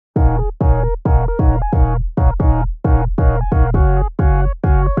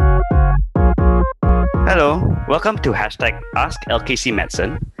Hello, welcome to hashtag Ask LKC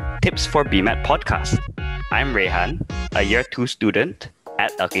Medicine, Tips for BMAT podcast. I'm Rayhan, a year 2 student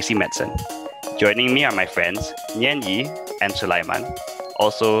at LKC Medicine. Joining me are my friends Nianyi and Sulaiman,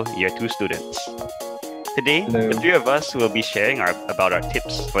 also year 2 students. Today, Hello. the three of us will be sharing about our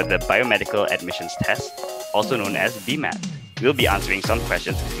tips for the biomedical admissions test, also known as BMAT. We'll be answering some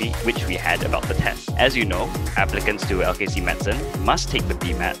questions which we had about the test. As you know, applicants to LKC Medicine must take the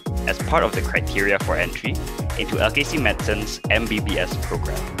BMAT as part of the criteria for entry into LKC Medicine's MBBS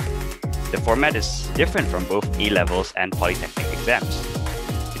program. The format is different from both A-levels and polytechnic exams.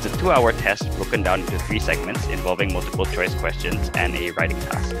 It's a 2-hour test broken down into 3 segments involving multiple choice questions and a writing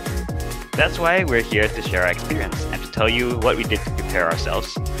task. That's why we're here to share our experience and to tell you what we did to prepare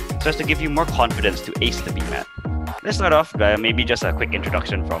ourselves so as to give you more confidence to ace the BMAT. Let's start off maybe just a quick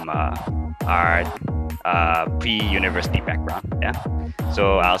introduction from our pre-university background. Yeah.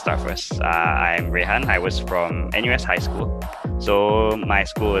 So I'll start first. I'm Rayhan. I was from NUS High School. So my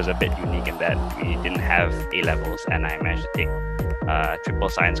school is a bit unique in that we didn't have A-levels and I managed to take triple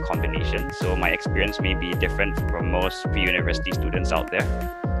science combination. So my experience may be different from most pre-university students out there.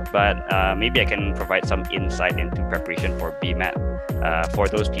 But maybe I can provide some insight into preparation for BMAT for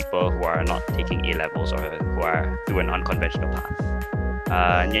those people who are not taking A-levels or who are through an unconventional path.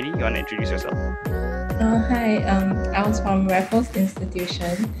 Nianyi, you want to introduce yourself? Hi, I was from Raffles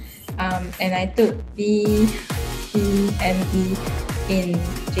Institution and I took BME in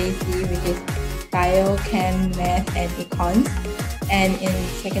JC, which is Bio, Chem, Math and Econs. And in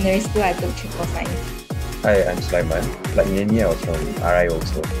secondary school, I took triple science. Hi, I'm Sulaiman. Like Nianyi, I was from RI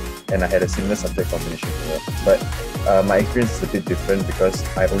also, and I had a similar subject combination to her. But my experience is a bit different because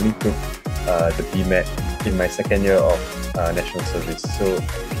I only took the BMAT in my second year of national service. So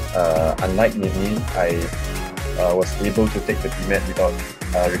unlike Nianyi, I was able to take the BMAT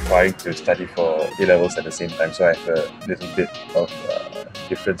without requiring to study for A-levels at the same time. So I have a little bit of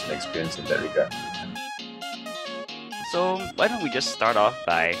difference in experience in that regard. So why don't we just start off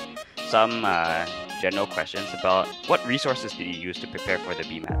by some general questions about what resources did you use to prepare for the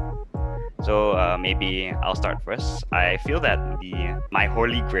BMAT? So maybe I'll start first. I feel that my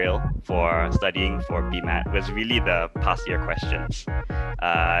holy grail for studying for BMAT was really the past year questions.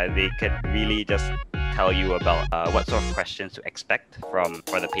 They could really just tell you about what sort of questions to expect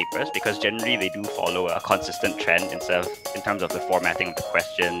for the papers, because generally they do follow a consistent trend in terms of the formatting of the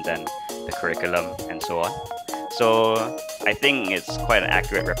questions and the curriculum and so on. So I think it's quite an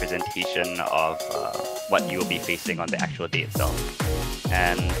accurate representation of what you'll be facing on the actual day itself.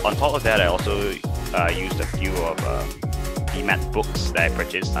 And on top of that, I also used a few of BMAT books that I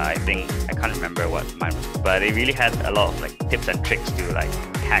purchased. I think I can't remember what mine was, but they really had a lot of tips and tricks to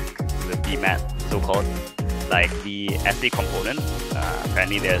hack the BMAT, so-called. Like the essay component,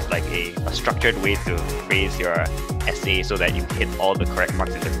 apparently there's a structured way to phrase your essay so that you hit all the correct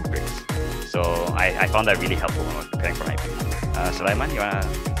marks in the rubrics. So I found that really helpful when I was preparing for my BMAT. Sulaiman, you want to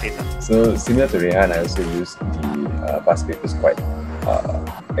say something? So similar to Rayhan, I also used the past papers quite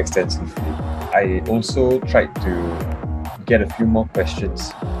extensively. I also tried to get a few more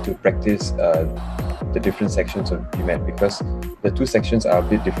questions to practice the different sections of BMAT, because the 2 sections are a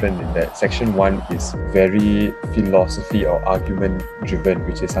bit different in that section 1 is very philosophy or argument driven,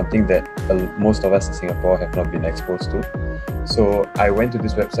 which is something that most of us in Singapore have not been exposed to. So I went to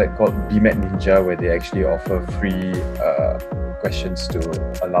this website called BMAT Ninja, where they actually offer free questions to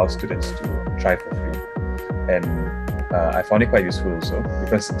allow students to try for free. And I found it quite useful also,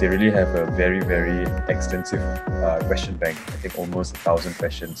 because they really have a very, very extensive question bank. I think almost 1,000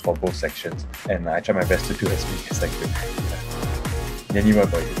 questions for both sections. And I tried my best to do as many as I could. Nianyi, what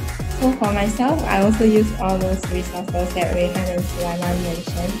about you? So for myself, I also use all those resources that Rayhan and Sulaiman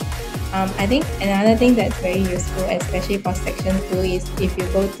mentioned. I think another thing that's very useful, especially for section 2, is if you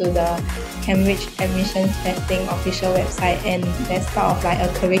go to the Cambridge Admissions Testing official website, and there's sort of a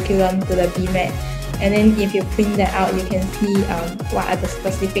curriculum to the BMAT. And then if you print that out, you can see what are the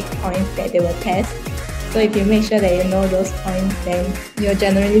specific points that they will test. So if you make sure that you know those points, then you'll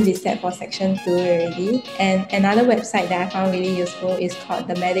generally be set for section 2 already. And another website that I found really useful is called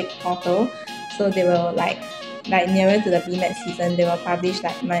the Medic Portal. So they will nearer to the BMAT season, they will publish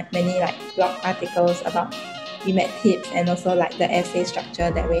many blog articles about BMAT tips and also the essay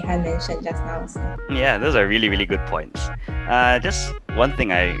structure that Rayhan mentioned just now. So. Yeah, those are really, really good points. Just one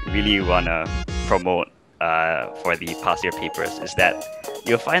thing I really want to promote for the past year papers is that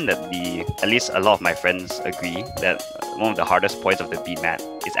you'll find that at least a lot of my friends agree that one of the hardest points of the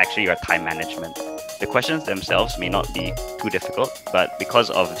BMAT is actually your time management. The questions themselves may not be too difficult, but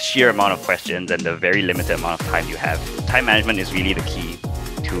because of the sheer amount of questions and the very limited amount of time you have, time management is really the key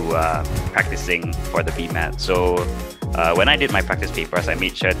to practicing for the BMAT. So when I did my practice papers, I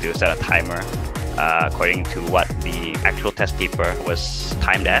made sure to set a timer according to what the actual test paper was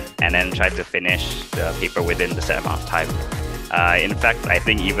timed at, and then try to finish the paper within the set amount of time. In fact, I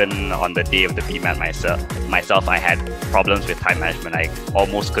think even on the day of the BMAT myself, I had problems with time management. I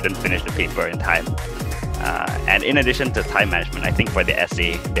almost couldn't finish the paper in time. And in addition to time management, I think for the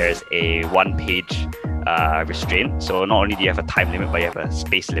essay, there's a one-page restraint. So not only do you have a time limit, but you have a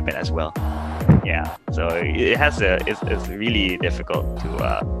space limit as well. Yeah, so it's really difficult to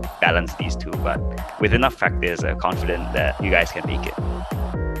balance these two, but with enough practice, I'm confident that you guys can make it.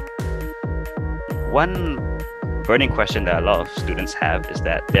 One burning question that a lot of students have is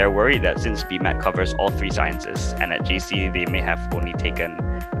that they're worried that since BMAT covers all 3 sciences, and at JC they may have only taken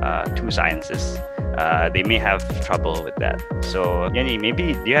 2 sciences, they may have trouble with that. So Nianyi,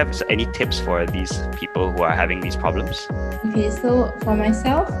 maybe do you have any tips for these people who are having these problems? Okay, so for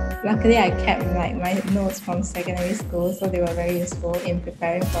myself, luckily I kept like my notes from secondary school, so they were very useful in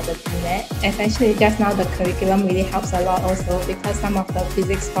preparing for the BMAT. Especially just now, the curriculum really helps a lot also, because some of the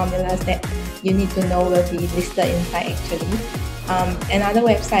physics formulas that you need to know will be listed inside actually. Another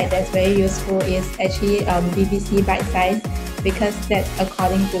website that's very useful is actually BBC Bite Size, because that's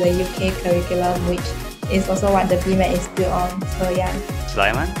according to the UK curriculum, which is also what the BMAT is built on. So yeah.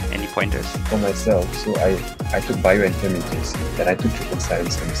 Sulaiman, any pointers? For myself, so I took bio and chem in JC, and I took triple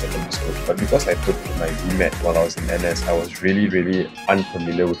science in secondary school. But because I took my BMAT while I was in NS, I was really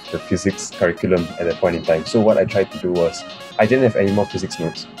unfamiliar with the physics curriculum at that point in time. So what I tried to do was, I didn't have any more physics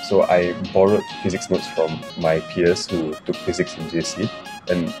notes, so I borrowed physics notes from my peers who took physics in JC.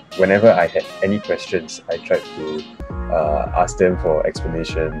 And whenever I had any questions, I tried to ask them for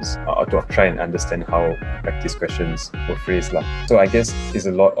explanations or to try and understand how practice questions were phrased. So I guess it's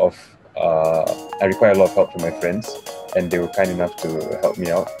a lot of, I require a lot of help from my friends, and they were kind enough to help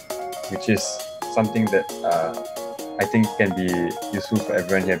me out, which is something that I think can be useful for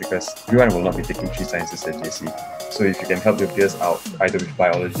everyone here, because everyone will not be taking 3 sciences at JC. So if you can help your peers out, either with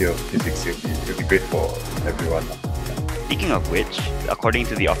biology or physics, it'll be great for everyone. Speaking of which, according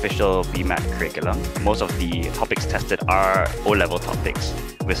to the official BMAT curriculum, most of the topics tested are O-level topics,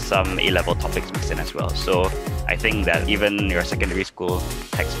 with some A-level topics mixed in as well. So I think that even your secondary school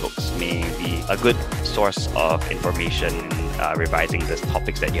textbooks may be a good source of information in revising the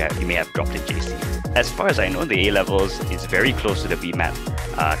topics that you may have dropped in JC. As far as I know, the A-levels is very close to the BMAT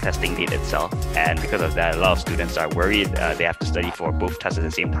testing date itself, and because of that, a lot of students are worried they have to study for both tests at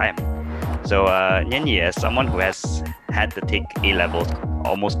the same time. So Nianyi, as someone who has had to take A-levels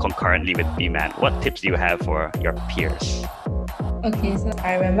almost concurrently with BMAT, what tips do you have for your peers? Okay, so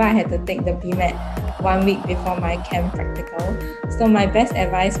I remember I had to take the BMAT 1 week before my chem practical. So my best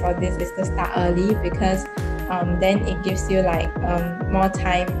advice for this is to start early, because then it gives you like more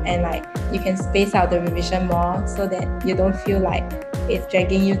time, and like you can space out the revision more, so that you don't feel like it's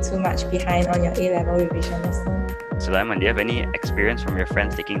dragging you too much behind on your A-level revision also. Sulaiman, do you have any experience from your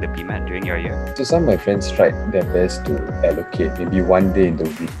friends taking the BMAT during your year? So some of my friends tried their best to allocate maybe 1 day in the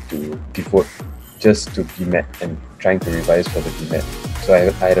week to devote just to BMAT and trying to revise for the BMAT. So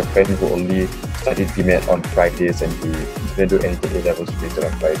I had a friend who only studied BMAT on Fridays, and he didn't do anything A-levels related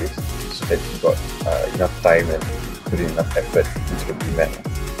on Fridays, so that he got enough time and put in enough effort into the BMAT.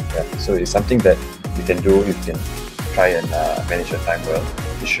 Yeah. So it's something that you can do if you can try and manage your time well.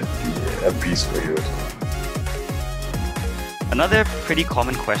 It should be a breeze for you. Another pretty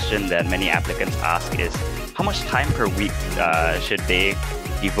common question that many applicants ask is, how much time per week should they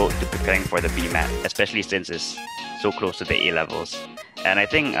devote to preparing for the BMAT, especially since it's so close to the A-levels? And I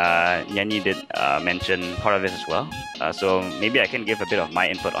think Nianyi did mention part of this as well. So maybe I can give a bit of my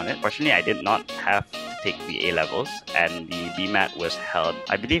input on it. Fortunately, I did not have to take the A-levels, and the BMAT was held,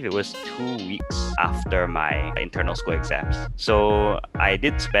 I believe it was 2 weeks after my internal school exams. So I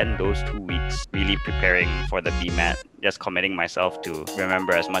did spend those 2 weeks really preparing for the BMAT, just committing myself to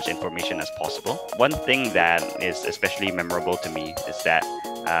remember as much information as possible. One thing that is especially memorable to me is that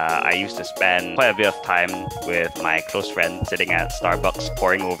I used to spend quite a bit of time with my close friends sitting at Starbucks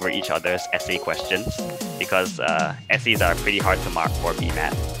poring over each other's essay questions, because essays are pretty hard to mark for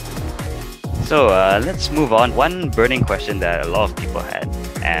BMAT. So let's move on. One burning question that a lot of people had,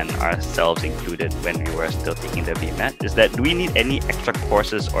 and ourselves included when we were still taking the BMAT, is that do we need any extra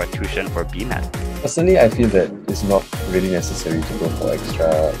courses or tuition for BMAT? Personally, I feel that it's not really necessary to go for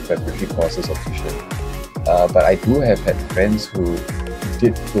extra preparatory courses or tuition. But I do have had friends who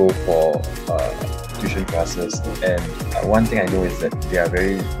did go for tuition classes, and one thing I know is that they are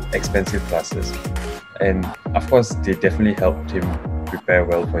very expensive classes, and of course they definitely helped him prepare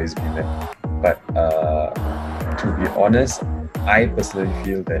well for his BMAT. But to be honest, I personally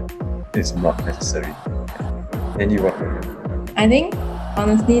feel that it's not necessary. Any what about you? I think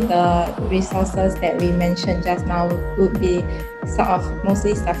honestly the resources that we mentioned just now would be sort of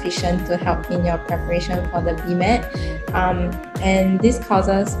mostly sufficient to help in your preparation for the BMAT. And these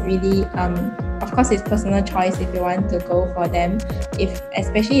courses really, of course, it's personal choice if you want to go for them.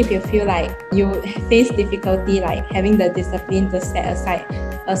 Especially if you feel like you face difficulty, like having the discipline to set aside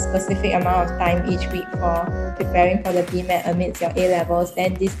a specific amount of time each week for preparing for the BMAT amidst your A-levels,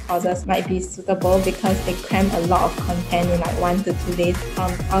 then these courses might be suitable because they cram a lot of content in like 1 to 2 days.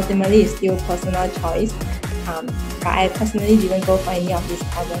 Ultimately, it's still personal choice. But I personally didn't go for any of these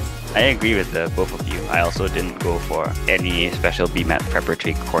courses. I agree with the both of you. I also didn't go for any special BMAT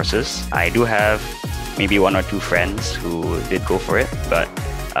preparatory courses. I do have maybe 1 or 2 friends who did go for it, but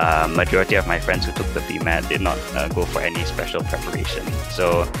majority of my friends who took the BMAT did not go for any special preparation.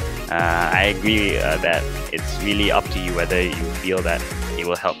 So I agree that it's really up to you whether you feel that it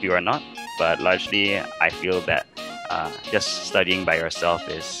will help you or not. But largely, I feel that just studying by yourself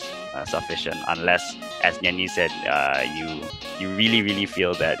is sufficient, unless, as Nianyi said, you really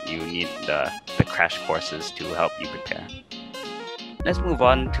feel that you need the crash courses to help you prepare. Let's move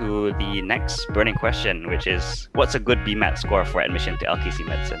on to the next burning question, which is, what's a good BMAT score for admission to LKC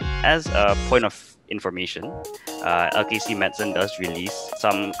Medicine? As a point of information, LKC Medicine does release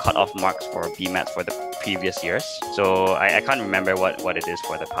some cutoff marks for BMAT for the previous years. So I can't remember what it is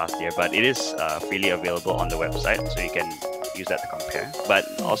for the past year, but it is freely available on the website, so you can use that to compare. But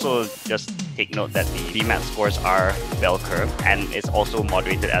also just take note that the BMAT scores are bell curve, and it's also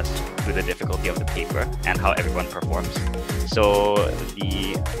moderated as to the difficulty of the paper and how everyone performs. So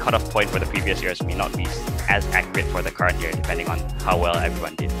the cutoff point for the previous years may not be as accurate for the current year, depending on how well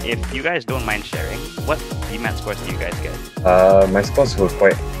everyone did. If you guys don't mind sharing, what BMAT scores do you guys get? My scores were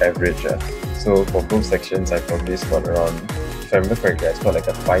quite average. So for both sections, I probably scored around, if I remember correctly, I scored like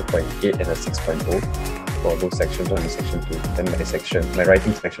a 5.8 and a 6.0 for both sections, 1 and section 2. Then my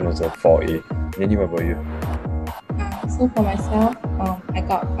writing section was a 4A. Nianyi, what about you? So for myself, I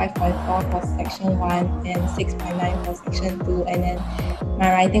got 5.4 for section 1 and 6.9 for section 2, and then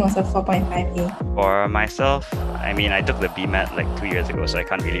my writing was a 4.5A. For myself, I mean, I took the BMAT like 2 years ago, so I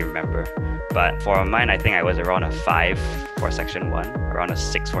can't really remember. But for mine, I think I was around a 5 for section 1, around a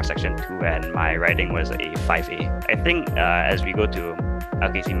 6 for section 2, and my writing was a 5A. I think as we go to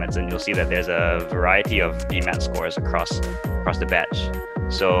LKC Medicine, you'll see that there's a variety of BMAT scores across the batch.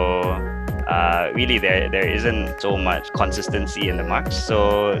 So really there isn't so much consistency in the marks,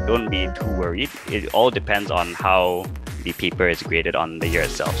 so don't be too worried. It all depends on how the paper is graded on the year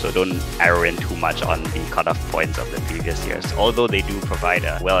itself, so don't arrow in too much on the cutoff points of the previous years, although they do provide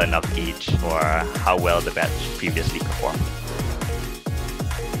a well enough gauge for how well the batch previously performed.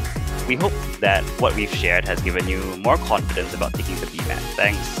 We hope that what we've shared has given you more confidence about taking the BMAT.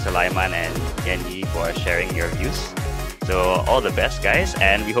 Thanks Sulaiman and Nianyi for sharing your views. So all the best, guys,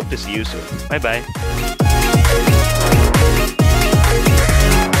 and we hope to see you soon. Bye bye.